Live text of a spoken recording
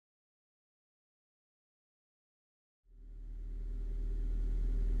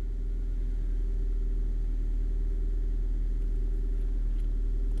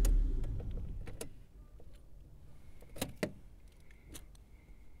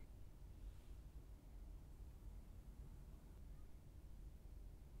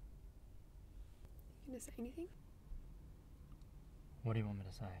say anything? What do you want me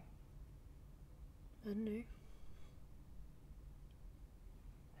to say? I don't know.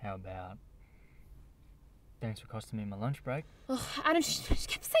 How about... Thanks for costing me my lunch break. Oh, Adam, she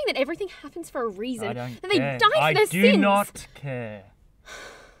kept saying that everything happens for a reason. I don't and care. they die for their sins. I do not care.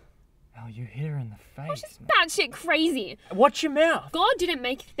 Al, you hit her in the face. Oh, she's batshit crazy. Watch your mouth. God didn't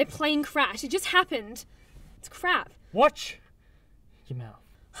make their plane crash. It just happened. It's crap. Watch your mouth.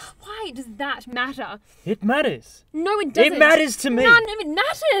 Why does that matter? It matters. No, it doesn't. It matters to me. None of it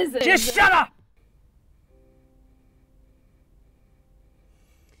matters. Just shut up!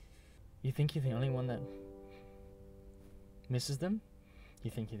 You think you're the only one that misses them?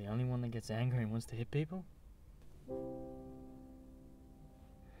 You think you're the only one that gets angry and wants to hit people?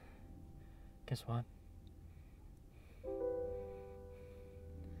 Guess what?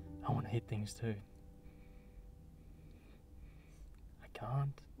 I want to hit things too. I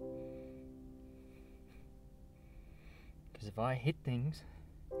can't. Because if I hit things,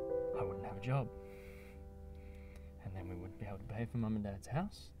 I wouldn't have a job. And then we wouldn't be able to pay for Mum and Dad's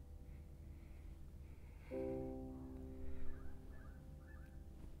house.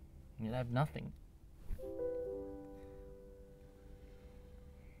 You'd have nothing.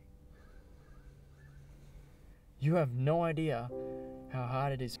 You have no idea how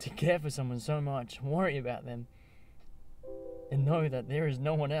hard it is to care for someone so much, worry about them, and know that there is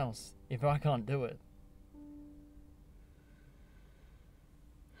no one else if I can't do it.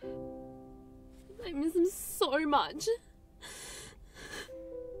 I miss them so much.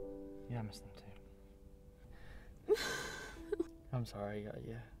 Yeah, I miss them too. I'm sorry,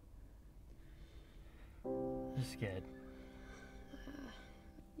 yeah. I'm scared.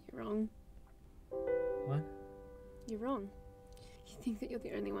 You're wrong. What? You're wrong. You think that you're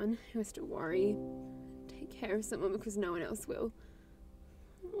the only one who has to worry, take care of someone because no one else will.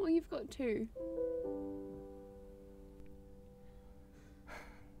 Well, you've got two.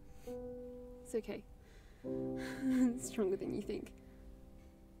 It's okay. It's stronger than you think.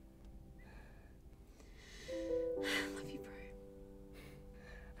 Love you, bro.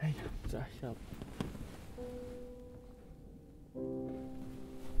 Hey, sorry, shut up.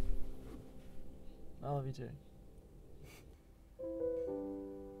 I love you too.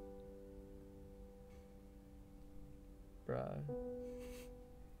 Bro.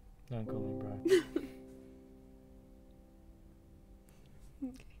 Don't call me bro.